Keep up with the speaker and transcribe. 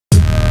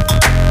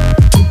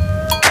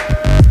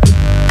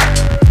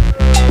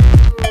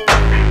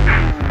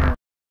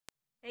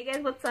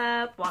what's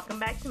up? Welcome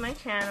back to my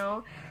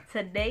channel.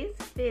 Today's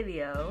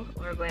video,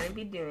 we're going to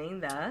be doing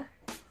the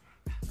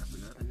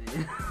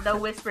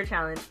whisper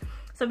challenge.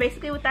 So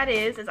basically what that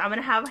is I'm going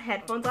to have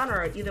headphones on,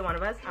 or either one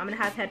of us. I'm going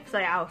to have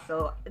headphones,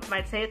 so it's my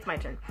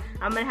turn.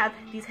 I'm going to have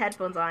these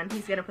headphones on.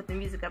 He's going to put the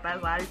music up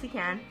as loud as he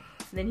can.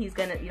 And then he's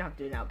going to, you don't have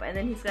to do it now, but and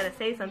then he's going to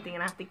say something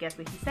and I have to guess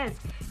what he says.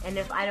 And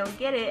if I don't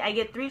get it, I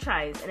get 3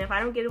 tries. And if I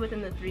don't get it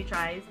within the 3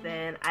 tries,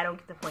 then I don't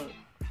get the point.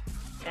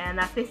 And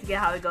that's basically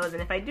how it goes.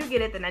 And if I do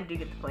get it, then I do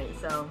get the point.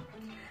 So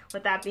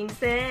with that being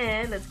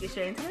said, let's get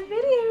straight into the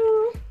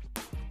video.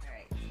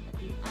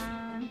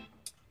 Alright,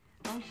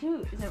 oh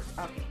shoot, is it,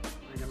 okay.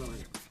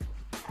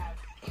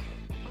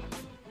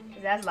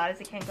 Is that as loud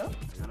as it can go?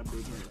 I got a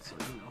big head, so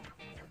you know.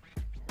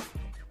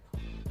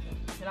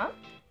 Is it on?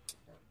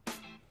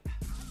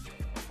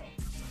 Okay,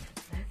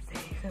 let's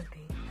say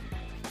something.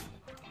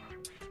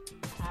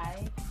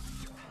 I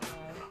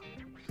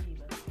love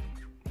Shiba.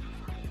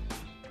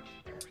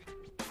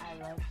 I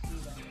love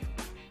Shiba.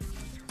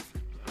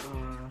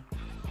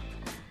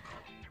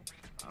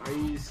 Are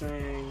you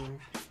saying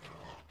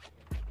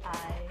I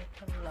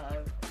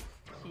love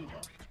Shiba?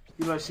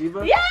 you love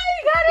Shiba? Yeah,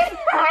 you got it!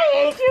 I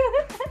hate you!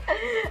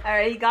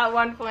 Alright, you got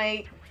 1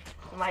 point.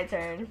 My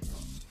turn.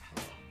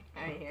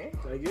 Alright, here.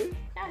 Did I get it?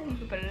 Yeah, you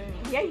can put it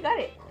in. Yeah, you got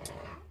it.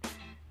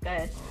 Go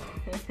ahead.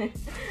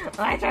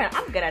 My turn.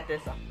 I'm good at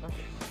this.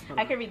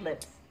 I can read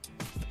lips.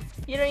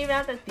 You don't even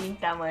have to think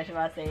that much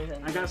about saying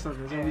something. I got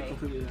something. It's gonna be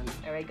completely random.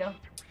 Alright, go.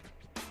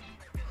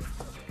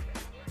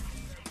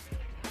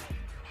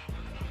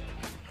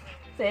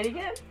 Say it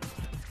again.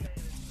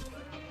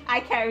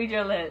 I can't read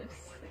your lips.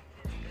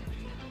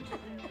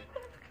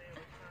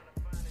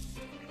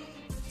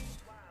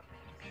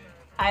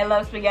 I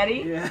love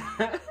spaghetti. Yeah.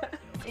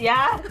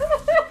 Yeah?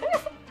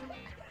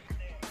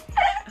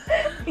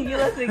 You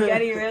love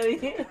spaghetti,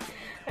 really?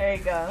 There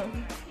you go.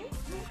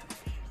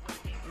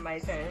 My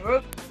turn.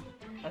 Okay,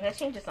 let's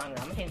change the song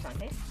now. I'm gonna change the song,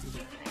 okay?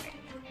 Okay.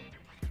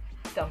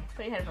 Go.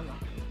 Put your headphones on.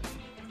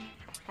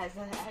 Has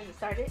it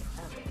started?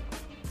 Okay.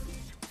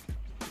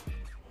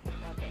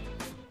 Okay.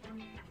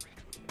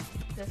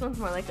 This one's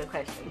more like a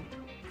question.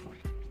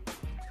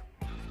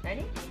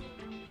 Ready?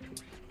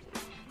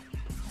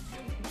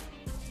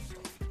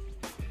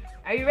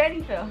 Are you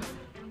ready, Phil?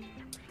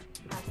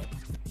 Okay.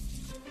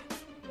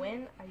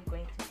 When are you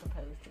going to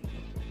propose to me?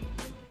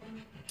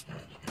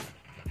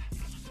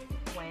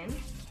 When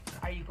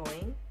are you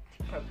going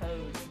to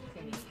propose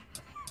to me?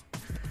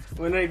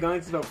 When are you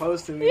going to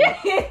propose to me?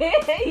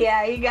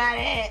 Yeah, you got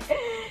it.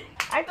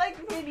 I feel like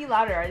this needs to be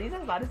louder. Are these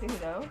as loud as it can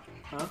go?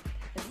 Huh?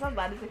 Is this as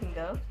loud as it can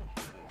go?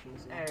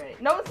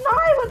 Alright. No, it's not.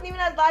 It wasn't even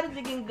as loud as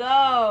it can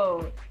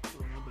go.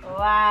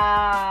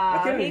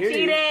 Wow. He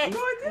cheated. No,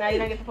 I didn't. No, you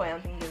don't get the point. I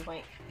don't think you get the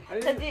point.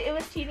 It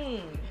was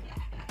cheating.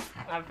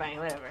 I'm fine,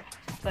 whatever.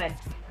 But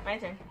my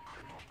turn.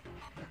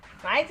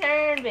 My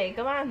turn, babe.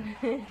 Come on.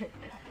 I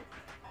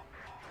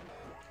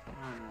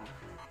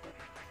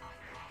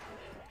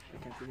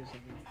can't think of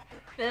something.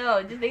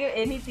 Phil, just think of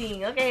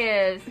anything.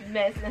 Okay,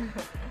 mess.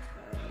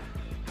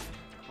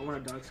 I want a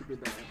dog super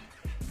bad.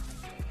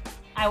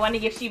 I want to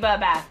give Shiba a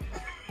bath.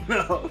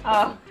 No.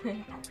 Oh.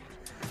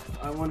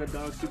 I want a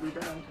dog super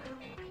bad.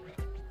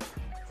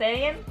 Say it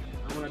again.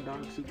 I want a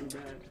dog super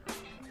bad.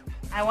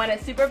 I want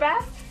a super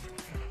bath.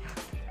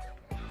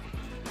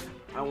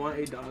 I want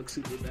a dog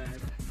super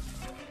bad.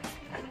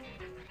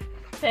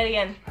 Say it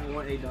again. I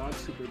want a dog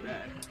super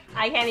bad.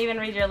 I can't even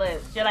read your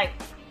lips. You're like,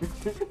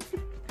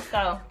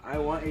 go. I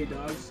want a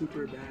dog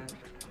super bad.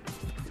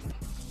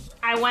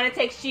 I want to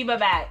take Shiba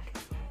back.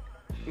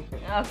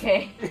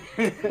 Okay.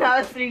 That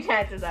was 3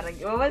 chances out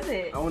of what was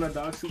it? I want a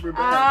dog super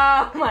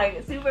bad. Oh my,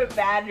 super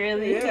bad,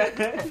 really?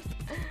 Yeah.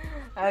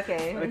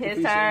 Okay,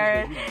 his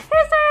turn. His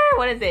turn.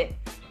 What is it?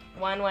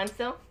 1-1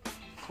 still?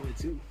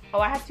 22. Oh,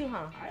 I have 2,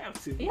 huh? I have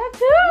 2. You have 2?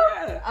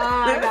 Yeah.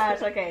 Oh my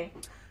gosh. Okay,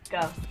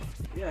 go.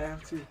 Yeah, I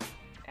have 2.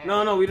 Right.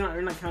 No, we're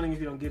not counting if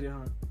you don't get it,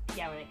 huh?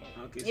 Yeah, we're not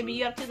counting. Okay. Yeah, So but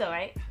you have 2 though,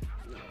 right?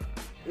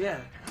 yeah.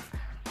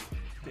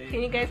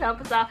 Can you guys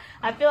help us out?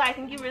 I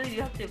think you really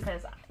do have to,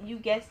 because you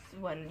guessed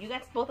one. You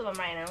guessed both of them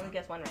right, and I only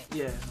guessed 1 right.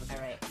 Yeah. All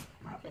right.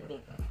 Let's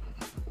see.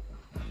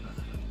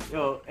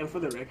 Yo, and for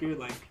the record,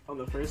 like on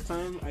the first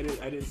time, I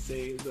didn't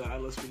say the I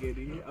love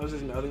spaghetti. I was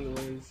just mouthing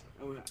the words.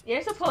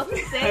 You're supposed to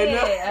say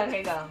it.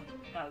 Okay, go.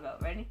 Go.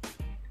 Ready?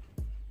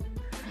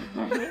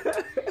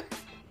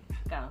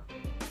 Go.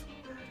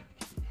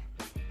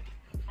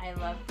 I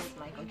love this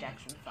Michael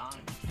Jackson song.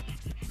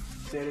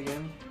 Say it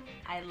again.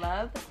 I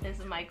love this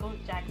Michael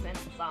Jackson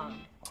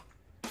song.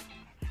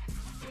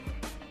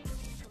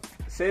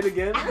 Say it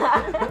again.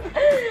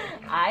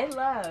 I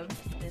love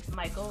this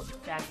Michael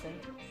Jackson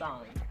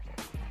song.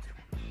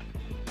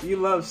 You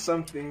love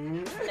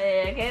something.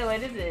 Okay,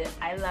 what is it?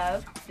 I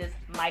love this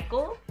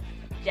Michael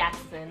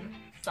Jackson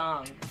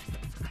song.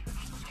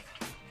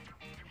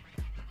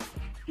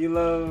 You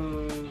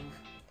love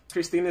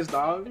Christina's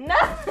dog? No!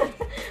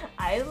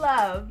 I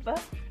love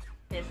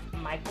this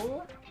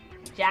Michael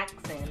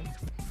Jackson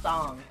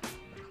song.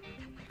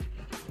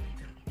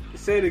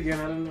 Say it again,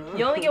 I don't know.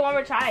 You only get one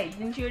more try.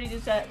 Didn't you already do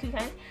 2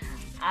 times?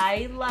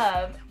 I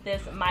love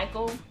this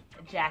Michael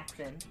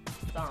Jackson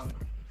song.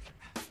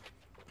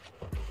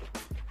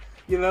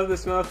 You love the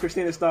smell of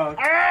Christina's dog.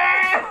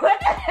 What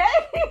the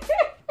heck?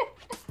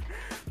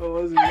 What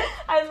was it?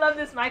 I love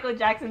this Michael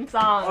Jackson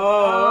song.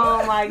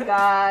 Oh. Oh my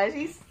gosh,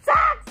 he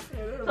sucks.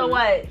 So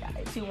what?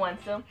 2-1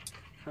 still?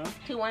 Huh?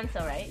 2-1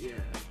 still, right? Yeah.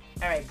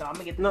 All right, go. I'm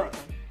gonna get the No. next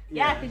one.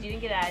 Yeah, because you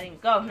didn't get it. I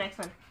didn't. Go next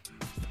one.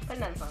 Put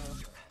another song.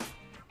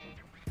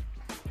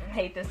 I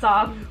hate this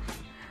song.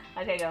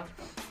 Okay, go.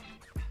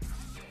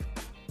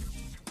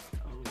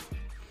 Oh.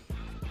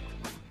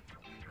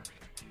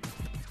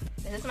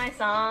 Is this my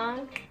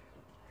song?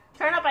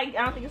 Turn up. I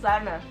don't think it's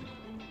loud enough.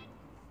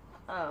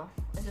 Oh,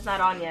 it's just not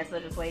on yet, so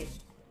just wait.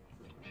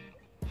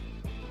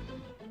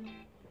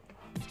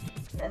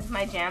 This is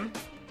my jam.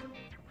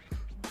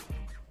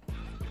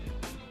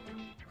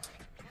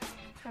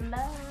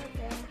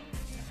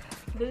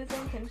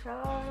 Losing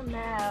control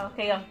now.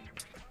 Okay, go.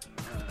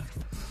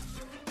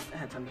 I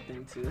had time to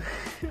think too.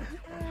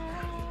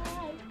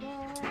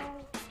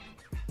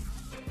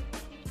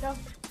 Go.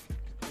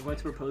 I'm going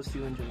to propose to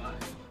you in July.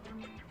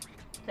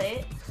 Say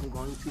it. I'm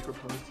going to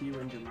propose to you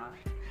in July.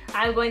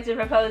 I'm going to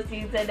propose to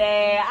you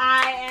today.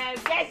 I am.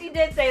 Yes, you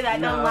did say that.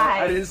 No, Don't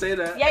lie. I didn't say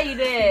that. Yeah, you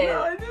did.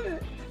 No, I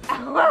didn't.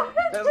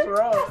 That's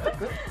wrong.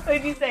 What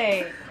did you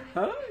say?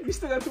 Huh? You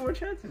still got 2 more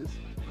chances.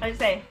 What did you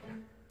say?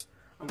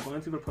 I'm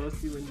going to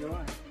propose to you in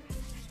July.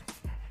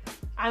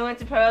 I want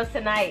to propose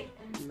tonight.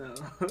 No.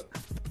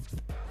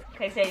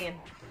 Okay, say it again.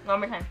 One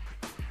more time.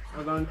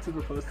 I'm going to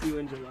propose to you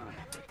in July.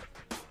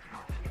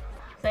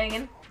 Say it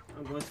again.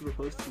 I'm going to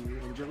propose to you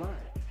in July.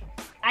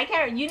 I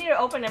can't. You need to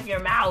open up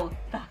your mouth.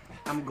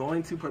 I'm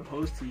going to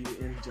propose to you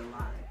in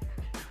July.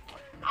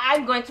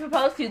 I'm going to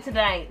propose to you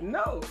tonight.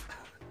 No.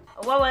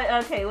 What?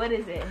 Okay, what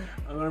is it?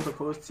 I'm going to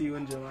propose to you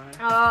in July.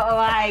 Oh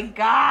my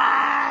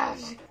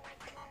gosh.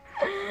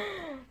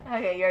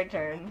 Okay, your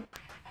turn.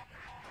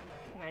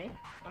 Ready?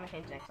 I'm gonna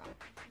change the next song.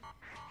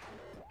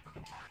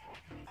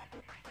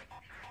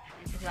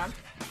 Is it on?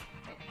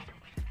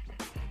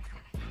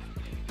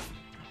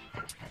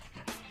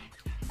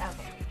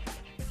 Okay.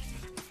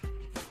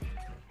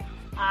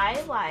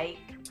 I like...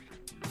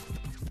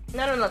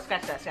 No,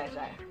 scratch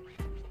that.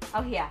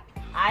 Oh yeah.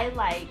 I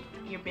like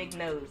your big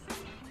nose.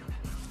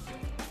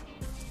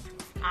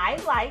 I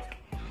like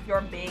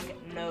your big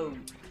nose.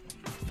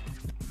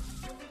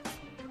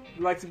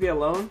 You like to be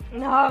alone?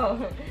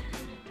 No.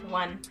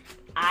 1.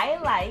 I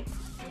like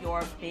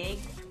your big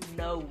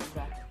nose.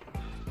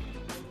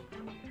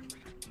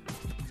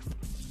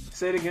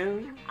 Say it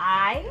again.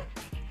 I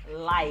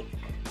like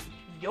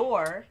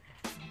your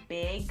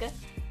big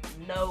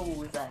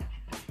nose.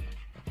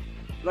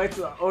 You like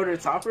to order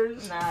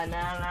toppers? No.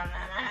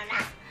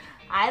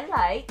 I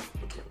like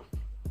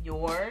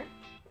your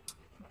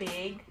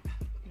big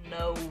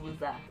nose.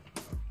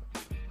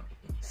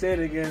 Say it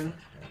again.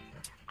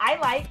 I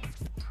like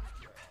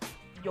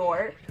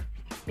your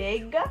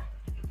big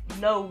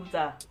nose.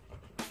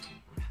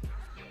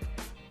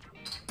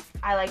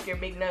 I like your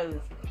big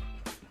nose.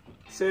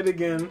 Say it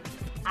again.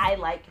 I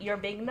like your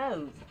big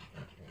nose.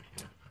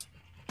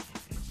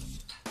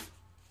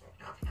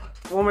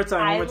 One more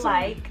time. I One more time.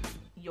 like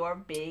your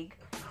big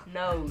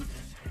nose.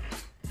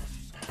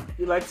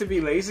 You like to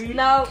be lazy?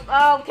 No.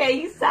 Okay,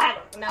 you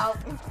suck. No.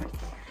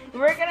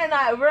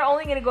 We're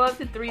only gonna go up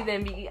to 3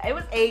 then. It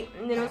was 8,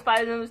 and then it was 5,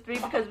 and then it was 3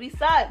 because we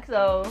suck.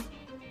 So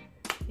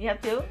you have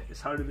 2.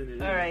 It's harder than it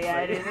is. All right, yeah,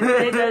 it is.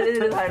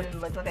 It is harder than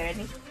it looks. Okay,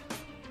 ready?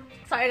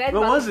 Sorry, guys.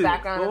 What about was this it?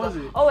 Background. What was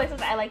it? Oh, it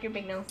says I like your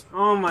big nose.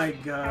 Oh my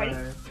god. Ready?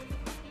 Let's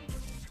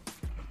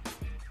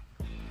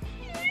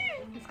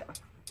go.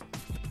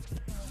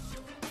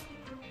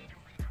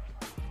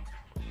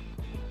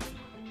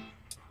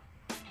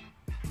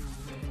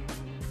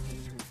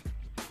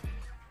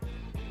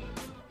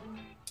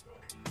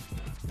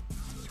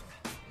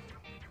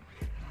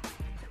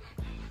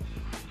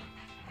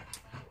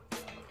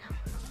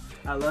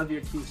 I love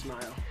your cute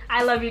smile.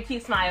 I love your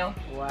cute smile.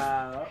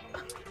 Wow.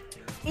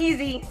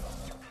 Easy.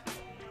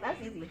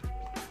 That's easy.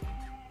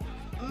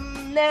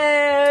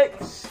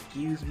 Next.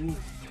 Excuse me.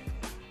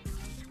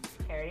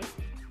 Okay, ready?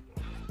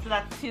 So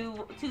that's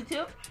 2.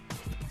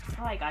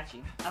 Oh, I got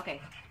you.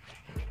 Okay.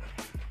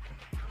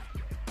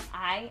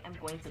 I am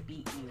going to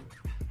beat you.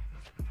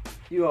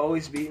 You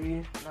always beat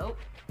me. Nope.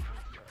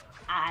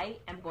 I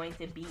am going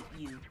to beat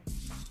you.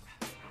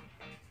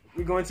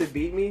 You're going to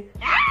beat me?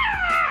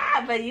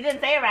 Ah! But you didn't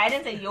say it right. I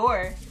didn't say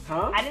your.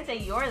 Huh? I didn't say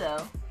your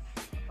though.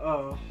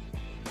 Oh.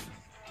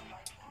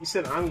 You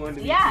said I'm going to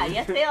beat Yeah, you.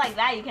 you say it like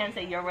that. You can't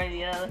say your word.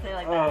 You know, say it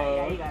like that. Oh.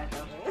 Yeah, you got it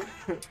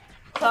though.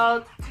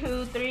 So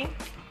 2, 3. You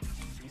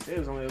said it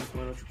was only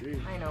going up to 3.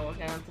 I know we're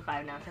going up to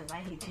 5 now because I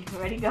hate you.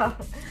 Ready? Go.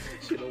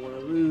 She don't want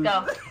to lose.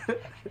 Go.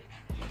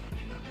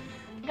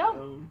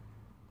 Go.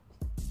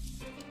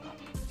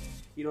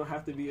 You don't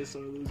have to be a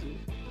sore loser.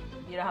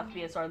 You don't have to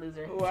be a sore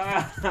loser.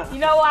 Wow. You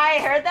know why I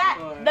heard that?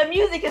 Why? The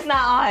music is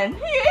not on.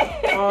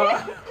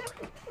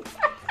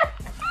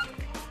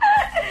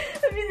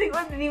 The music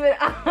wasn't even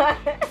on. I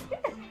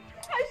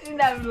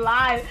shouldn't have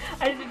lied.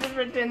 I should just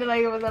pretend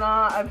like it wasn't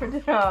on. I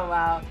pretend. Oh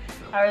wow.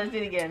 Alright, let's do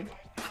it again.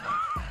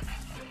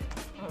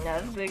 No,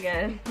 let's do it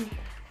again.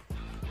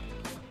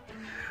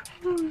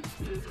 Oh,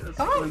 shit. That's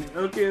Come on. funny.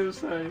 Okay, I'm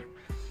sorry.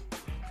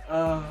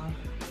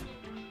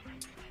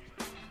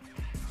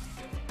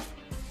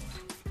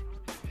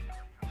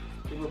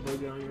 You have a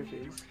booger on your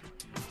face.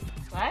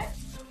 What?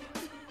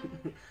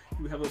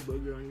 You have a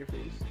booger on your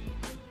face.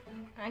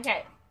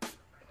 Okay.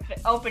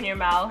 Open your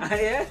mouth. I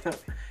am.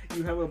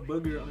 You have a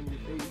booger on your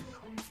face.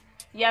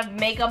 You have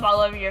makeup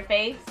all over your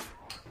face.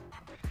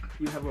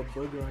 You have a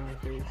booger on your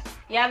face.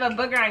 You have a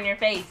booger on your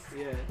face.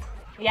 Yeah.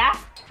 Yeah?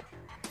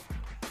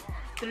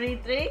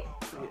 3-3? Yeah.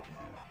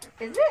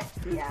 Is it?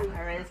 Yeah.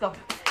 Alright, let's go.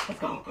 Let's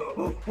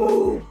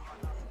go.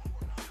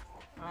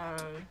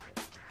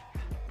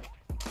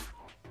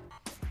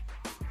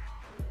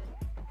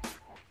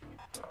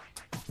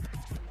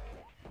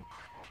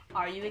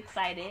 Are you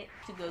excited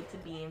to go to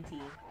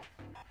BMT?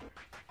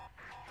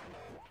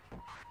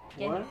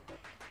 What?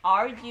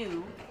 Are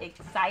you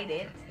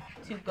excited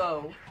to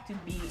go to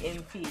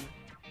BMT?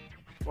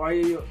 Why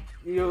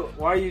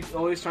are you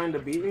always trying to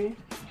beat me?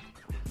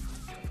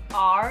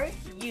 Are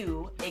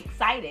you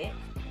excited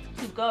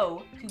to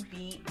go to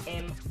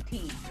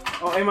BMT?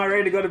 Oh, am I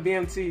ready to go to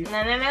BMT? No,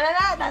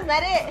 that's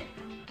not it.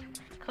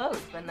 Close,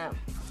 but no.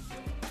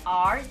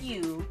 Are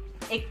you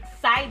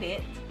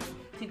excited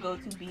to go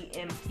to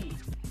BMT?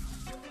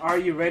 Are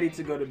you ready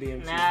to go to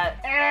BMT? Nah,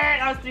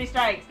 that was 3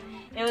 strikes.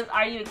 It was,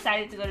 are you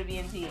excited to go to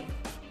BMT?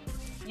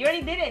 You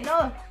already did it.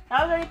 No,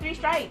 that was already 3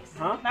 strikes.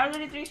 Huh? That was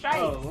already 3 strikes.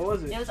 Oh, what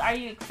was it? It was, are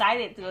you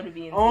excited to go to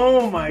BMT?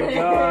 Oh my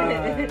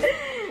god.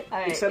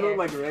 Alright, It said yeah. it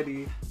like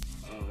ready.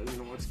 Oh, there's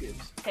no more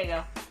skips. Okay,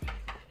 go.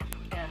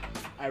 Yeah.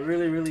 I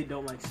really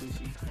don't like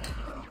sushi.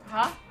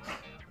 Huh?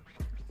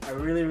 I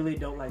really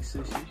don't like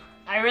sushi.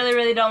 I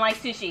really don't like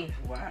sushi.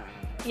 Wow.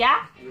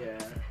 Yeah? Yeah.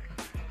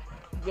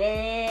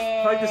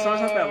 Yeah. I feel like the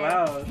song's not that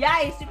loud.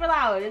 Yeah, it's super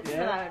loud. It's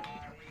super Yeah? loud.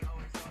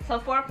 So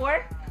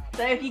 4-4.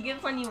 So if you give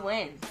this one, you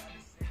win.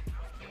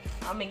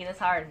 I'm making this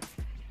hard.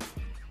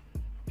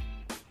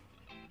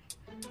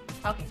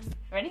 Okay,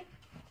 ready?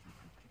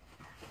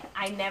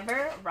 I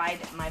never ride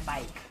my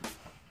bike.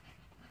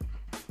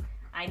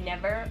 I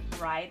never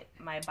ride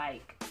my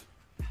bike.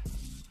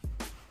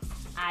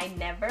 I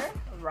never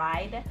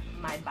ride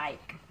my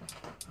bike.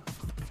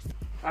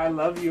 I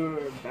love your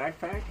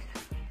backpack.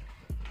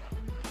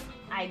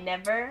 I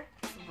never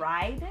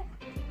ride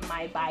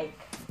my bike.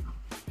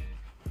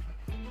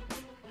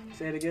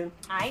 Say it again.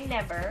 I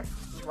never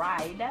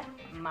ride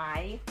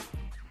my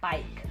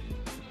bike.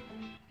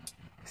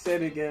 Say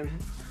it again.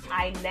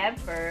 I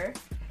never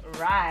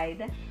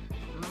ride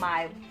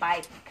my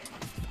bike.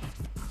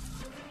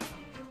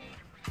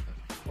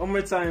 One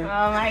more time.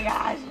 Oh my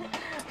gosh.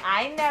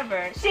 I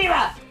never,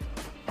 Shiva!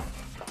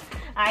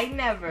 I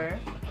never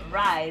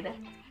ride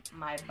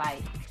my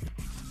bike.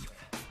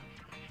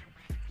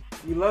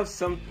 You love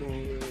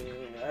something.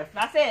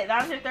 That's it.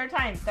 That was your 3rd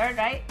time. 3rd,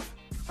 right?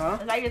 Huh?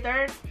 Is that your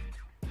 3rd?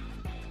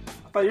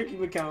 I thought you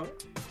keep count.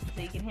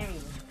 So you can hear me.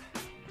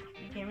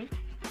 You can hear me?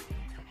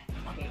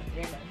 Okay,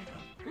 you're done.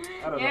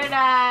 I don't You're know. done.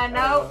 I don't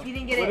Nope, know. you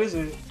didn't get What it. is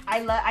it?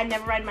 I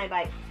never ride my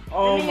bike.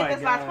 Oh Let me my get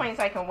this god. last point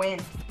so I can win.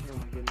 Oh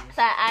my goodness.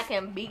 So I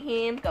can beat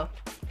him. Go.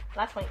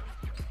 Last point.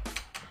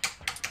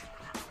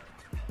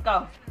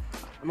 Go.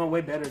 I'm a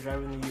way better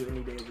driver than you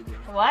any day of the day.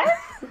 What?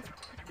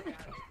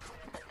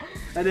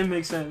 That didn't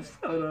make sense.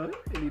 Hold on.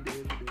 Any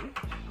day of the day.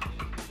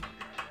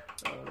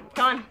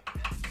 Come on.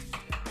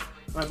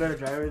 I'm a better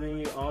driver than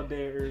you all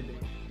day, every day.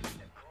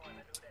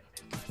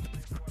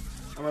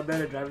 I'm a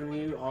better driver than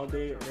you all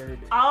day, every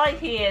day. All I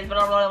see is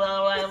blah, blah,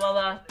 blah, blah, blah,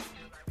 blah.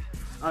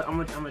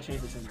 I'm gonna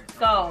change the sentence.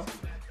 Go.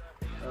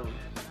 Oh.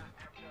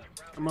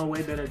 I'm a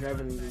way better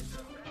driver than you.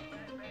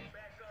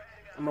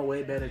 I'm a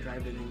way better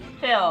driver than you.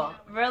 Phil,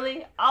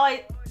 really? All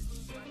I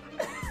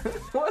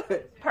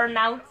What?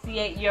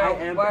 pronunciate your I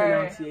am word.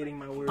 pronunciating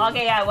my words.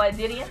 Okay, yeah, what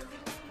did you?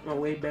 I'm a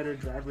way better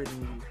driver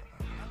than you.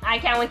 I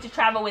can't wait to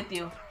travel with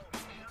you.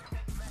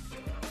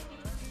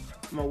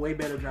 I'm a way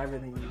better driver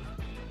than you.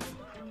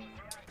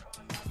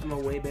 I'm a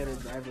way better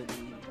driver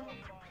than you.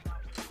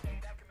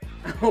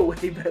 I'm a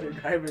way better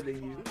driver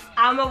than you.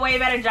 I'm a way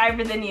better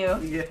driver than you.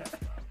 Yeah.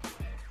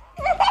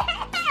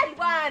 I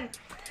won.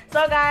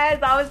 So guys,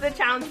 that was the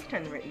challenge.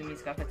 Turn the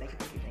music off for a second.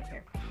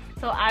 Here.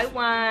 So I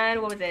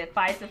won. What was it?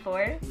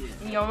 5-4.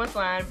 Yeah. You almost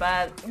won,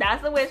 but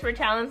that's the Whisper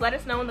challenge. Let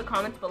us know in the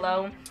comments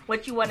below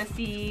what you want to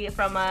see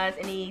from us.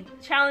 Any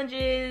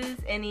challenges?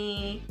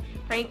 Any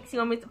pranks you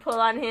want me to pull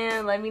on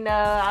him? Let me know.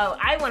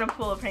 I want to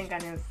pull a prank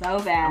on him so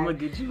bad. I'm gonna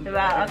get you.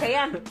 Okay,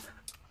 yeah.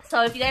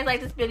 So if you guys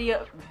like this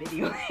video, if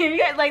you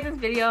guys like this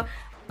video,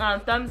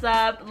 thumbs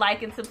up,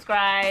 like, and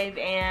subscribe,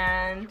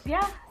 and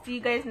yeah, see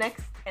you guys in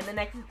the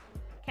next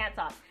Can't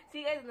Talk. See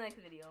you guys in the next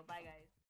video. Bye, guys.